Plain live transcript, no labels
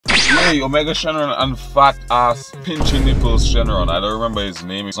Yay, Omega Shenron and fat ass pinchy nipples Shenron. I don't remember his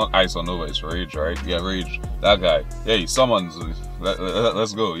name. It's not Ice or Nova, it's Rage, right? Yeah, Rage. That guy. Yeah, he summons.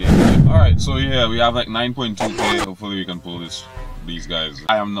 Let's go. Yeah. Alright, so yeah, we have like 9.2k. Hopefully we can pull these guys.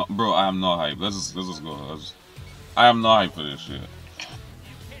 I am not, bro. I am not hyped. Let's just go. I am not hyped for this shit.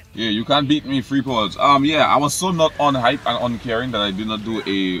 Yeah, you can't beat me, free pods. Yeah, I was so not on hype and uncaring that I did not do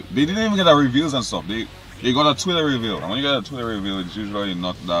a. They didn't even get the reveals and stuff. They got a Twitter reveal. And when you get a Twitter reveal, it's usually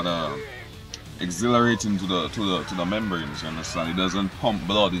not that exhilarating to the membranes. You understand? It doesn't pump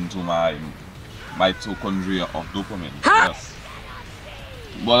blood into my mitochondria of dopamine. Yes.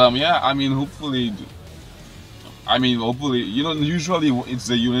 But yeah, I mean, hopefully, you know, usually it's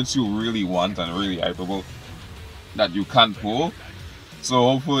the units you really want and really hype about that you can't pull. So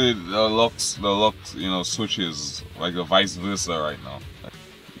hopefully the luck, you know, switches like the vice versa right now.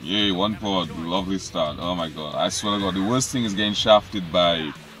 Yay, one pod, lovely start. Oh my god, I swear to god, the worst thing is getting shafted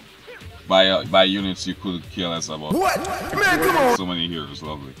by units you could care less about. What? Man, come on! So many heroes,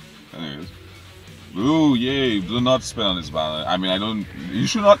 lovely. Anyways. Ooh, yay, do not spend on this banner. I mean, you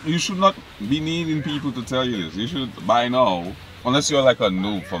should not be needing people to tell you this. You should, by now, unless you're like a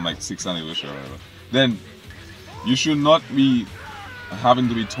noob from like 6th anniversary or whatever, then you should not be having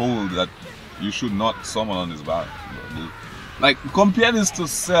to be told that you should not summon on this banner. Like, compare this to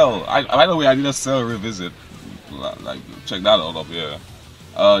Cell. By the way, I did a Cell revisit. Like, check that out up here.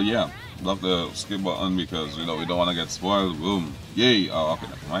 Yeah, love the skip button because, you know, we don't want to get spoiled. Boom. Yay. Oh, okay,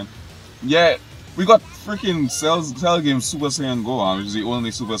 never mind. Yeah, we got freaking Cell game Super Saiyan Gohan, which is the only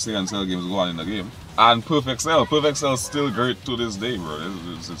Super Saiyan Cell games Gohan in the game. And Perfect Cell. Perfect Cell is still great to this day, bro.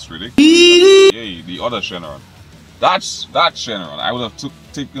 It's ridiculous. Yay, the other Shenron. That's Shenron. I would have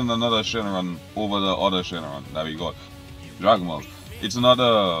taken another Shenron over the other Shenron that we got. Dragonball. It's another.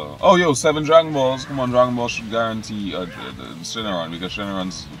 Oh, yo, 7 Dragon Balls. Come on, Dragon Ball should guarantee Shenron because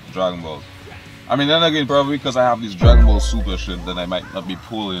Shenron's Dragon Balls. I mean, then again, probably because I have this Dragon Ball Super shit, then I might not be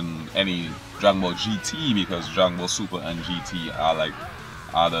pulling any Dragon Ball GT because Dragon Ball Super and GT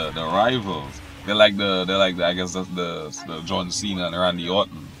are the rivals. They're like the I guess the John Cena and Randy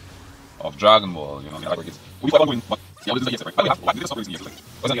Orton of Dragon Ball. You know,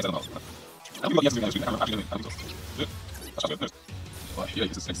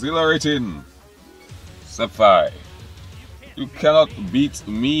 it's exhilarating. Step 5. You cannot beat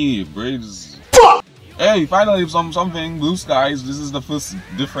me, Braids. Hey, finally something. Blue skies. This is the first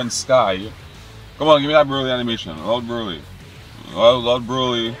different sky. Come on, give me that Broly animation. Loud Broly. Loud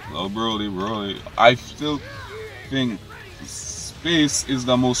Broly. Loud Broly. I still think space is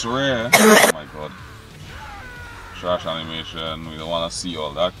the most rare. Oh my god. Trash animation. We don't want to see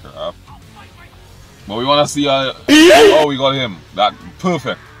all that crap. But we want to see oh, we got him. That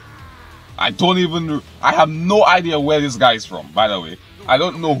perfect. I have no idea where this guy is from, by the way. I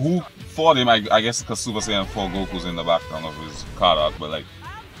don't know who fought him. I guess because Super Saiyan 4 Goku's in the background of his card art, but like,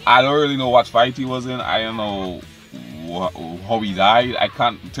 I don't really know what fight he was in. I don't know how he died. I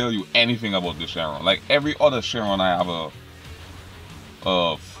can't tell you anything about this Shenron. Like every other Shenron, I have a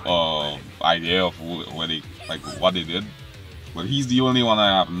idea of where they, like, what they did. But he's the only one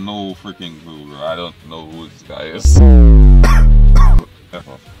I have no freaking clue, bro. I don't know who this guy is.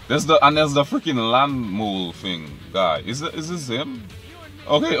 There's the freaking land mole thing guy. Is this him?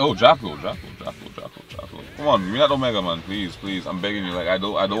 Okay, oh, Jacko. Come on, give me that Omega, man, please. I'm begging you. Like, I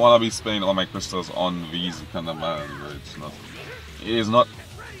don't want to be spending all my crystals on these kind of man, bro. It's not.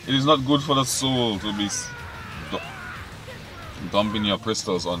 It is not good for the soul to be dumping your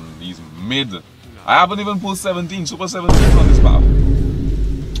crystals on these mid. I haven't even pulled 17, Super 17's on this path.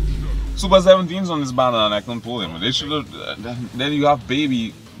 Super 17's on this banner and I can pull him. They should have, then you have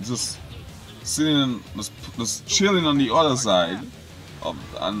Baby just sitting, just chilling on the other side.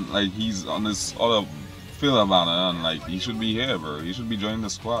 And like he's on this other filler banner and like he should be here, bro. He should be joining the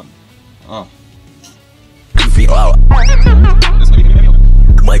squad. Oh.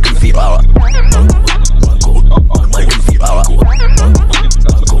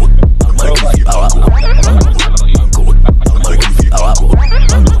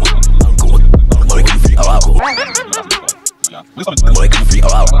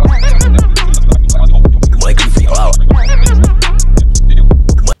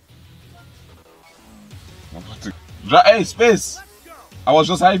 Hey, Space! I was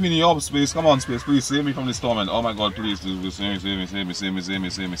just hyping you up, Space. Come on, Space. Please save me from this torment. Oh my god, please. Save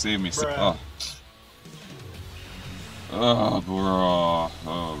me. Oh. Oh, bro.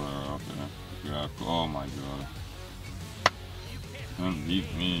 Oh, bro. Okay. Yeah. Oh my god. Don't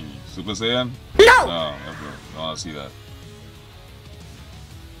beat me. Super Saiyan? No! No, okay. I want to see that.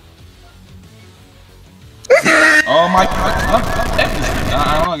 Oh my god.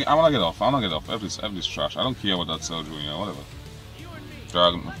 I wanna get off. I wanna get off. Everything's trash. I don't care what that Cell Junior, whatever.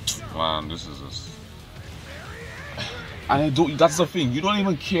 Dragon, man, this is just. And I don't. That's the thing. You don't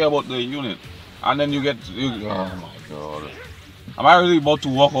even care about the unit, and then you get. Oh my god. Am I really about to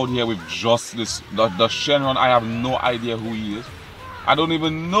walk out here with just this? The Shenron? I have no idea who he is. I don't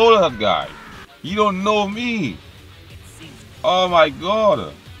even know that guy. He don't know me. Oh my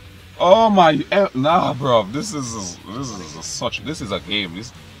god. Oh my. Nah, bro. This is a game.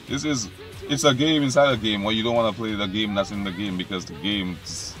 It's a game inside a game where you don't want to play the game that's in the game because the game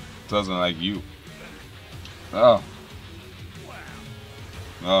doesn't like you. Oh.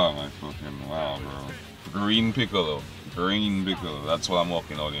 Oh my fucking wow, bro. Green Piccolo. Green Piccolo. That's what I'm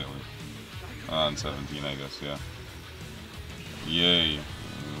walking out here with. And 17, I guess, yeah. Yay.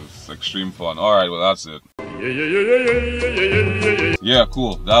 It's extreme fun. Alright, well that's it. Yeah,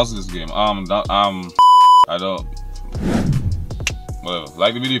 cool. That was this game. I don't. Whatever.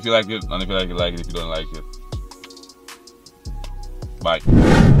 Like the video if you like it, and if you like it, like it. If you don't like it, bye.